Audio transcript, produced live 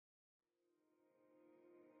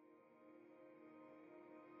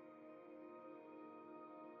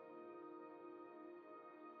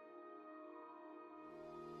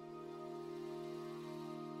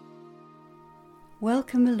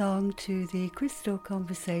Welcome along to the Crystal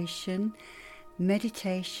Conversation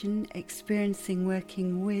meditation experiencing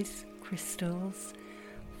working with crystals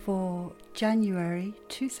for January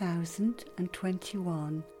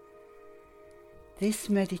 2021. This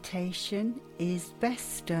meditation is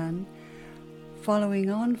best done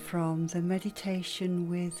following on from the meditation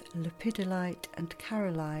with lepidolite and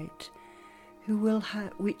carolite,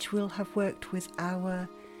 which will have worked with our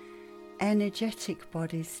energetic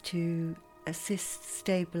bodies to assist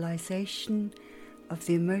stabilization of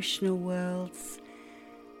the emotional worlds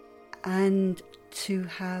and to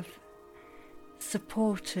have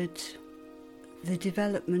supported the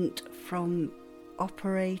development from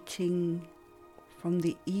operating from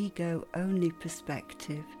the ego-only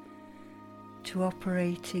perspective to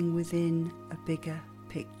operating within a bigger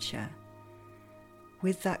picture.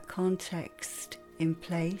 With that context in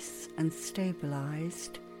place and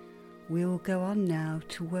stabilized, we will go on now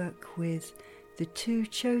to work with the two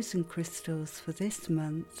chosen crystals for this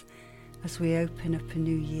month as we open up a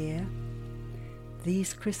new year.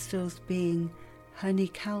 These crystals being Honey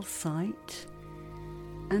Calcite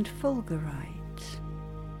and Fulgurite.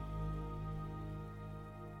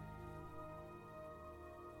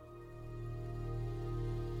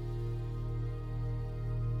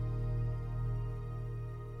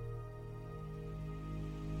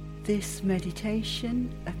 This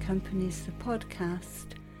meditation accompanies the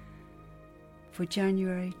podcast for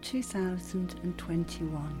January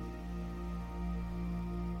 2021.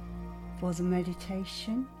 For the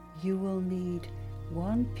meditation, you will need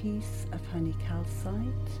one piece of honey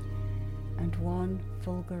calcite and one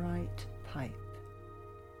fulgurite pipe.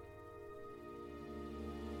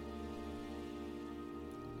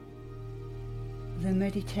 The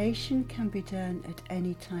meditation can be done at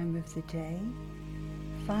any time of the day.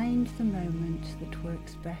 Find the moment that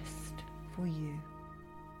works best for you.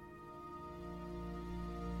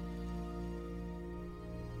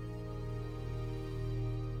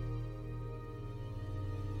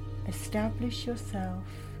 Establish yourself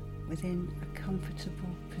within a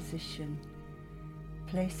comfortable position,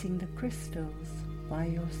 placing the crystals by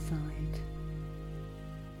your side.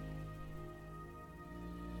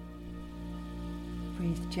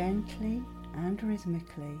 Breathe gently and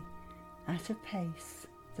rhythmically at a pace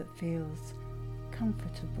that feels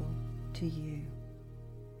comfortable to you.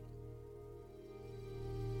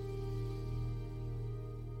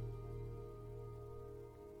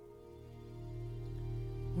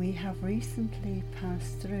 We have recently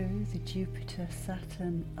passed through the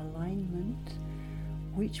Jupiter-Saturn alignment,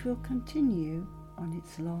 which will continue on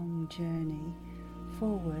its long journey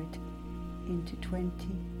forward into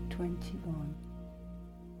 2021.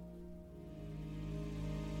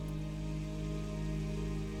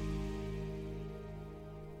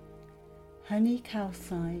 Honey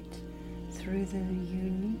calcite, through the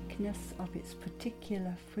uniqueness of its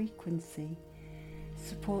particular frequency,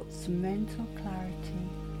 supports mental clarity,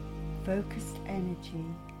 focused energy,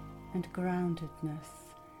 and groundedness.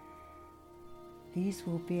 These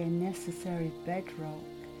will be a necessary bedrock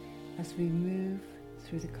as we move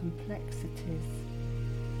through the complexities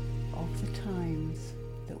of the times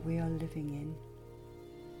that we are living in.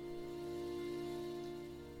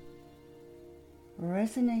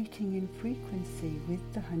 Resonating in frequency with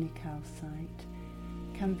the honey calcite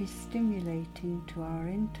can be stimulating to our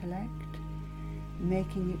intellect,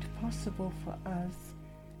 making it possible for us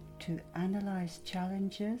to analyze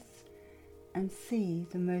challenges and see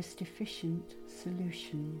the most efficient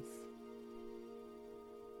solutions,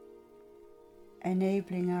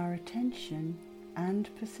 enabling our attention and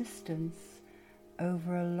persistence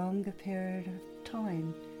over a longer period of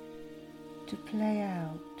time to play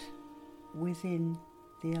out within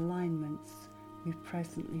the alignments we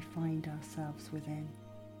presently find ourselves within.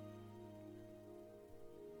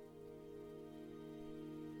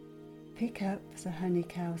 Pick up the honey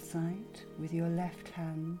calcite with your left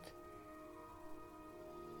hand.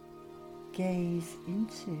 Gaze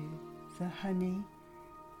into the honey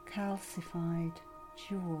calcified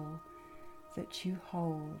jewel that you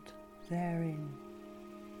hold therein.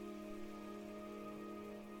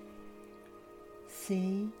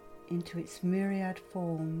 See into its myriad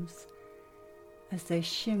forms as they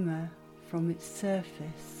shimmer from its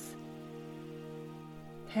surface,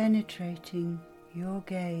 penetrating your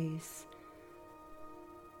gaze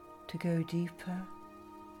to go deeper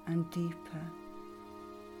and deeper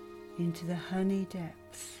into the honey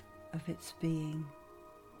depths of its being.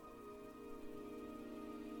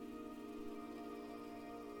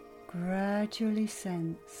 Gradually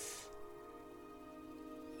sense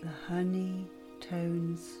the honey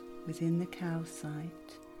tones within the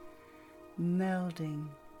calcite melding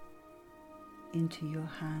into your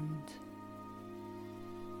hand.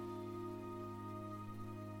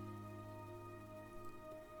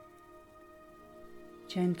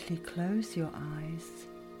 Gently close your eyes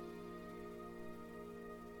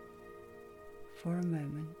for a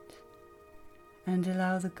moment and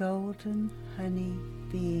allow the golden honey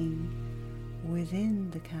being within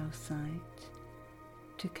the calcite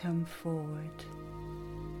to come forward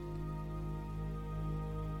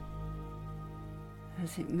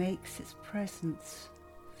as it makes its presence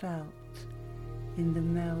felt in the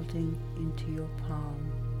melding into your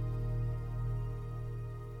palm.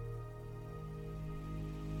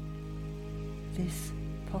 This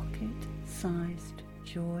pocket-sized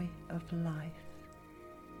joy of life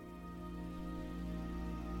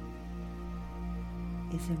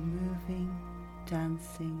is a moving,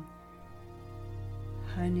 dancing,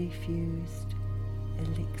 honey-fused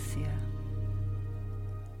elixir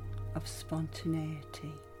of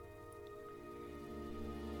spontaneity.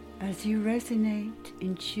 As you resonate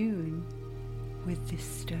in tune with this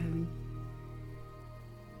stone,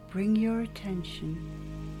 bring your attention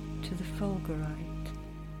to the fulgurite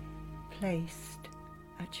placed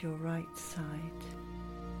at your right side.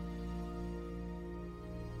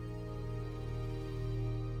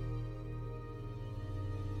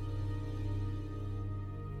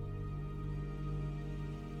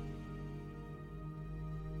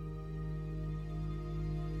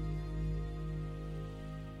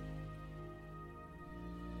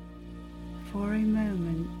 For a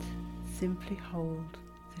moment, simply hold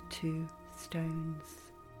the two stones.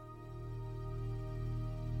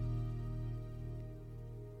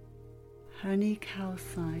 Honey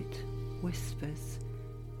Calcite whispers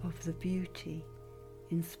of the beauty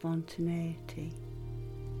in spontaneity.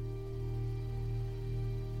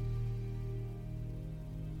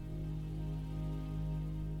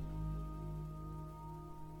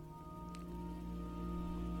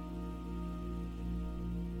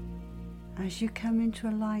 As you come into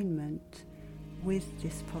alignment with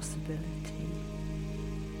this possibility,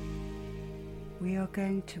 we are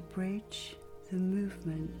going to bridge the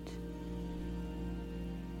movement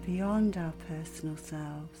beyond our personal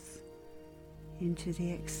selves into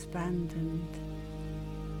the expansion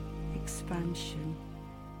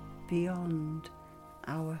beyond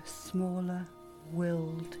our smaller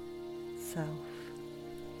willed self,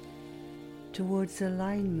 towards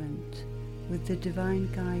alignment with the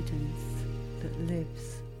divine guidance that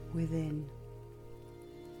lives within.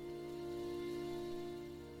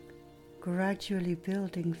 Gradually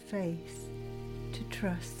building faith to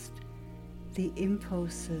trust the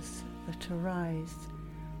impulses that arise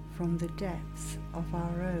from the depths of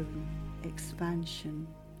our own expansion,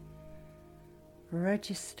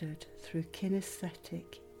 registered through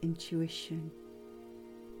kinesthetic intuition,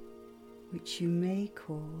 which you may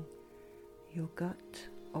call your gut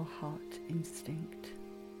or heart instinct.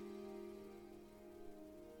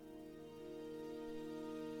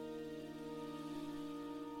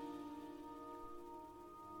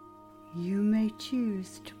 You may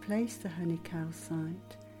choose to place the honey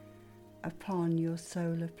calcite upon your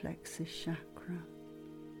solar plexus chakra.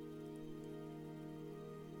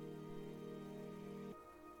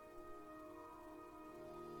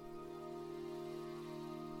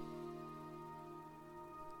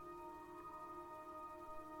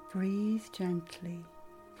 Breathe gently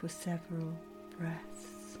for several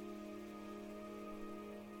breaths.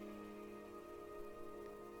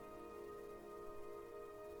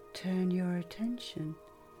 Turn your attention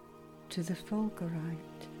to the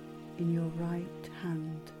fulgurite in your right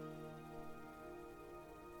hand.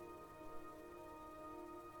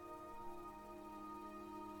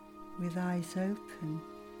 With eyes open,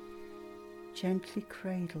 gently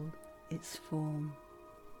cradle its form.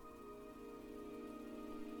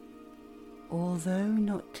 Although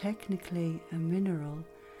not technically a mineral,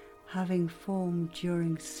 having formed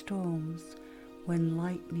during storms when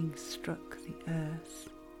lightning struck the earth,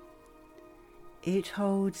 it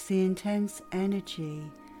holds the intense energy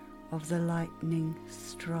of the lightning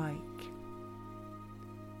strike.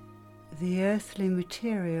 The earthly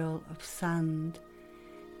material of sand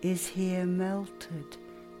is here melted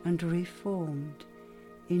and reformed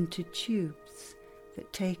into tubes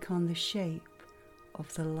that take on the shape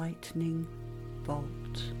of the lightning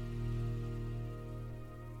bolt.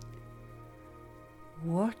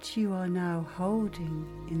 What you are now holding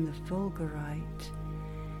in the fulgurite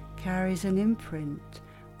carries an imprint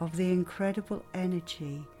of the incredible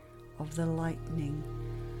energy of the lightning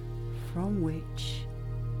from which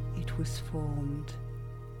it was formed.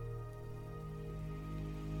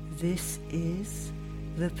 This is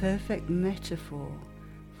the perfect metaphor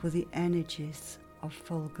for the energies of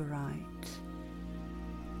fulgurite,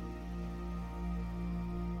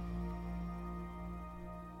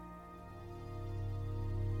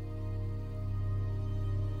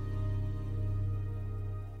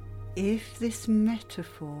 if this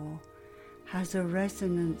metaphor has a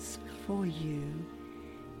resonance for you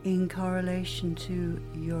in correlation to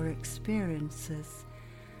your experiences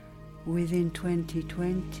within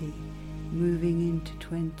 2020, moving into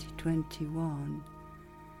 2021,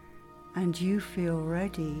 and you feel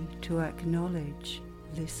ready to acknowledge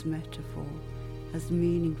this metaphor as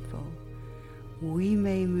meaningful, we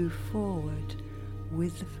may move forward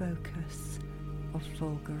with the focus of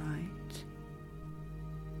Fulgurite.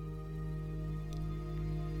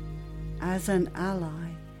 As an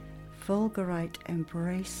ally, Fulgurite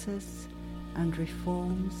embraces and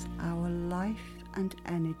reforms our life and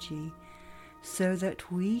energy so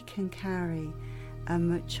that we can carry a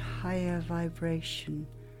much higher vibration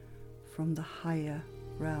from the higher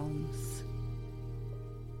realms.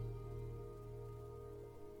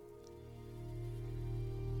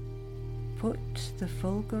 Put the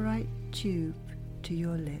Fulgurite tube to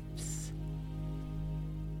your lips.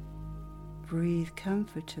 Breathe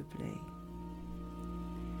comfortably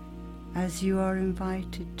as you are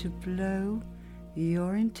invited to blow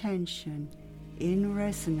your intention in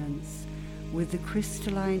resonance with the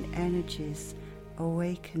crystalline energies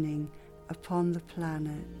awakening upon the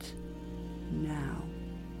planet now.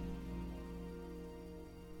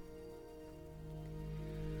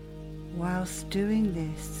 Whilst doing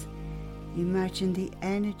this, imagine the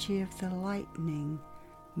energy of the lightning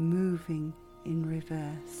moving in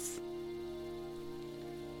reverse,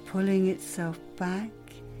 pulling itself back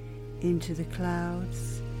into the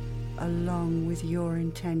clouds along with your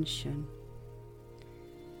intention.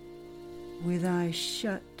 With eyes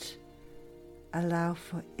shut, allow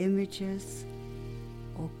for images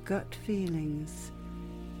or gut feelings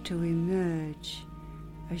to emerge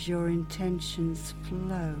as your intentions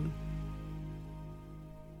flow.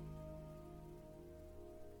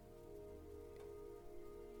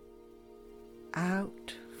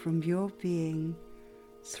 Out from your being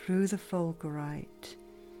through the Fulgurite,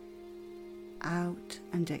 out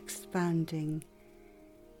and expanding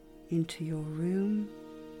into your room,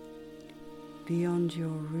 beyond your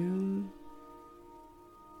room,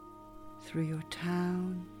 through your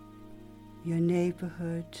town, your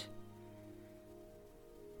neighborhood,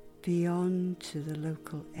 beyond to the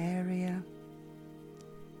local area,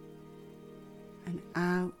 and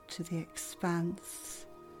out to the expanse,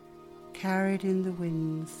 carried in the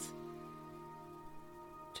winds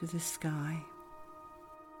to the sky.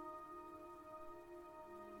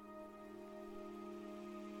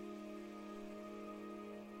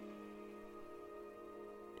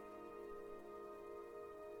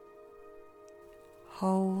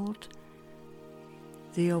 Hold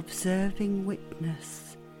the observing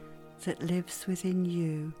witness that lives within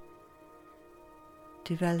you,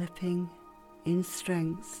 developing in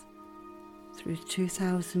strength through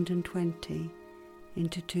 2020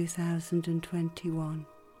 into 2021.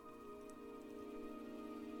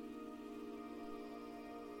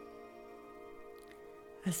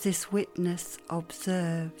 As this witness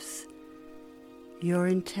observes your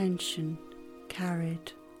intention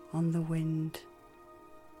carried on the wind,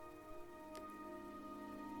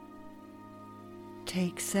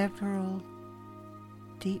 take several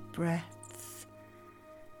deep breaths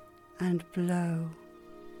and blow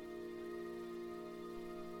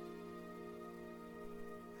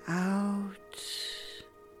out.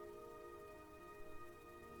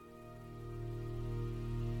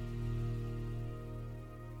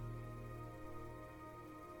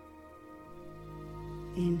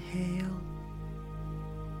 Inhale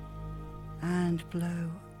and blow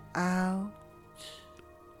out.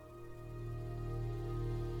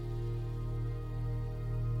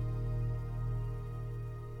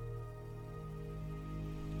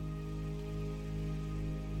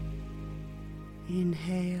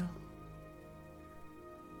 Inhale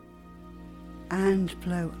and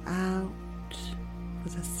blow out for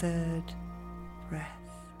the third breath.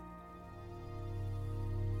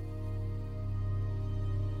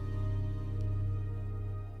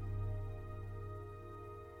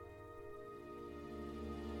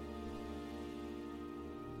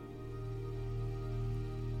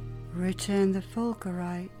 Return the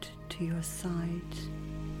Fulgurite to your side.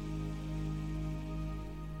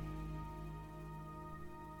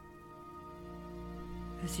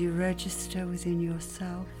 As you register within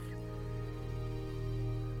yourself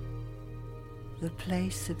the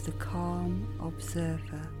place of the calm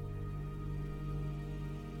observer,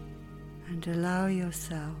 and allow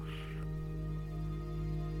yourself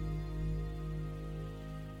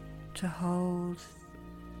to hold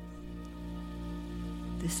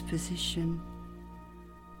this position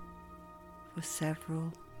for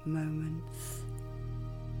several moments.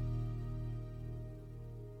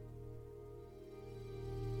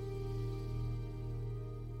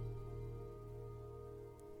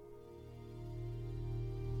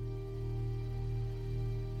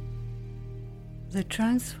 The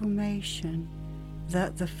transformation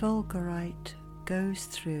that the fulgurite goes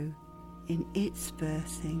through in its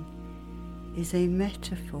birthing is a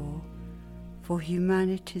metaphor for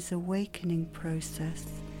humanity's awakening process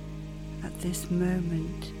at this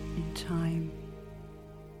moment in time.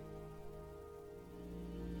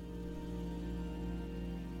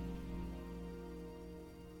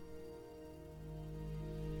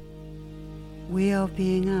 We are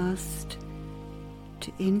being asked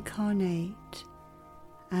to incarnate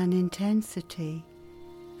an intensity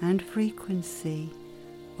and frequency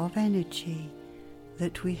of energy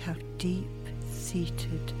that we have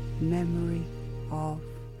deep-seated memory of,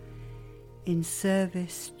 in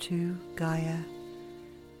service to Gaia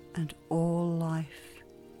and all life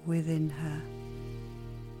within her.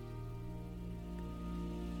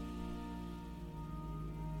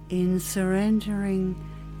 In surrendering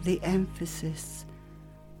the emphasis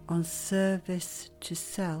on service to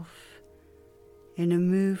self in a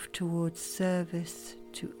move towards service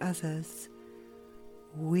to others,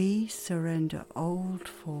 we surrender old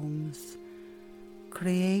forms,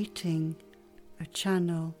 creating a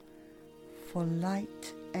channel for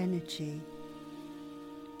light energy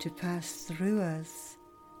to pass through us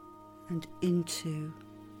and into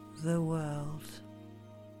the world.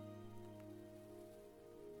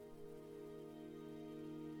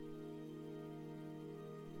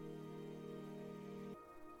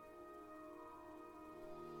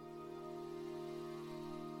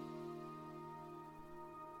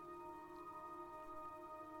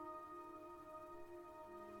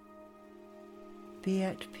 Be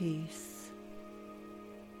at peace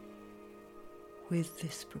with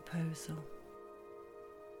this proposal.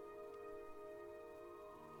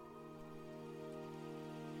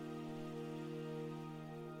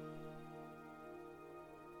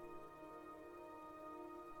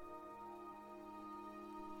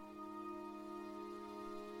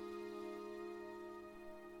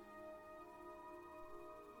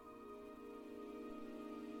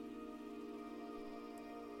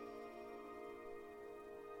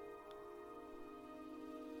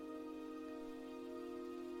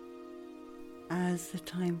 As the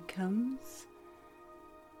time comes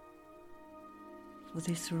for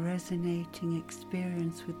this resonating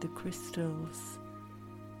experience with the crystals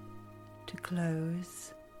to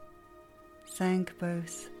close, thank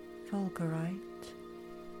both Fulgurite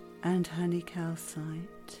and Honey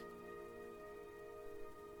Calcite.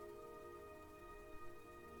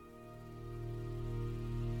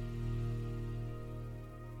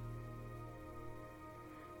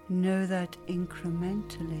 Know that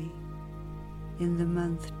incrementally, in the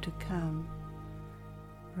month to come,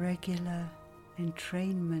 regular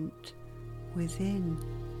entrainment within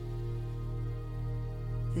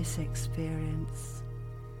this experience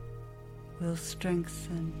will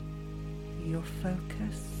strengthen your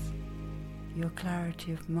focus, your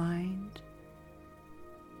clarity of mind,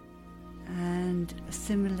 and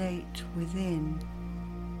assimilate within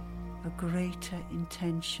a greater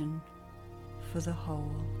intention for the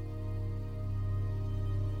whole.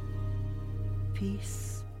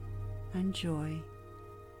 Peace and joy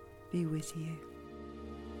be with you.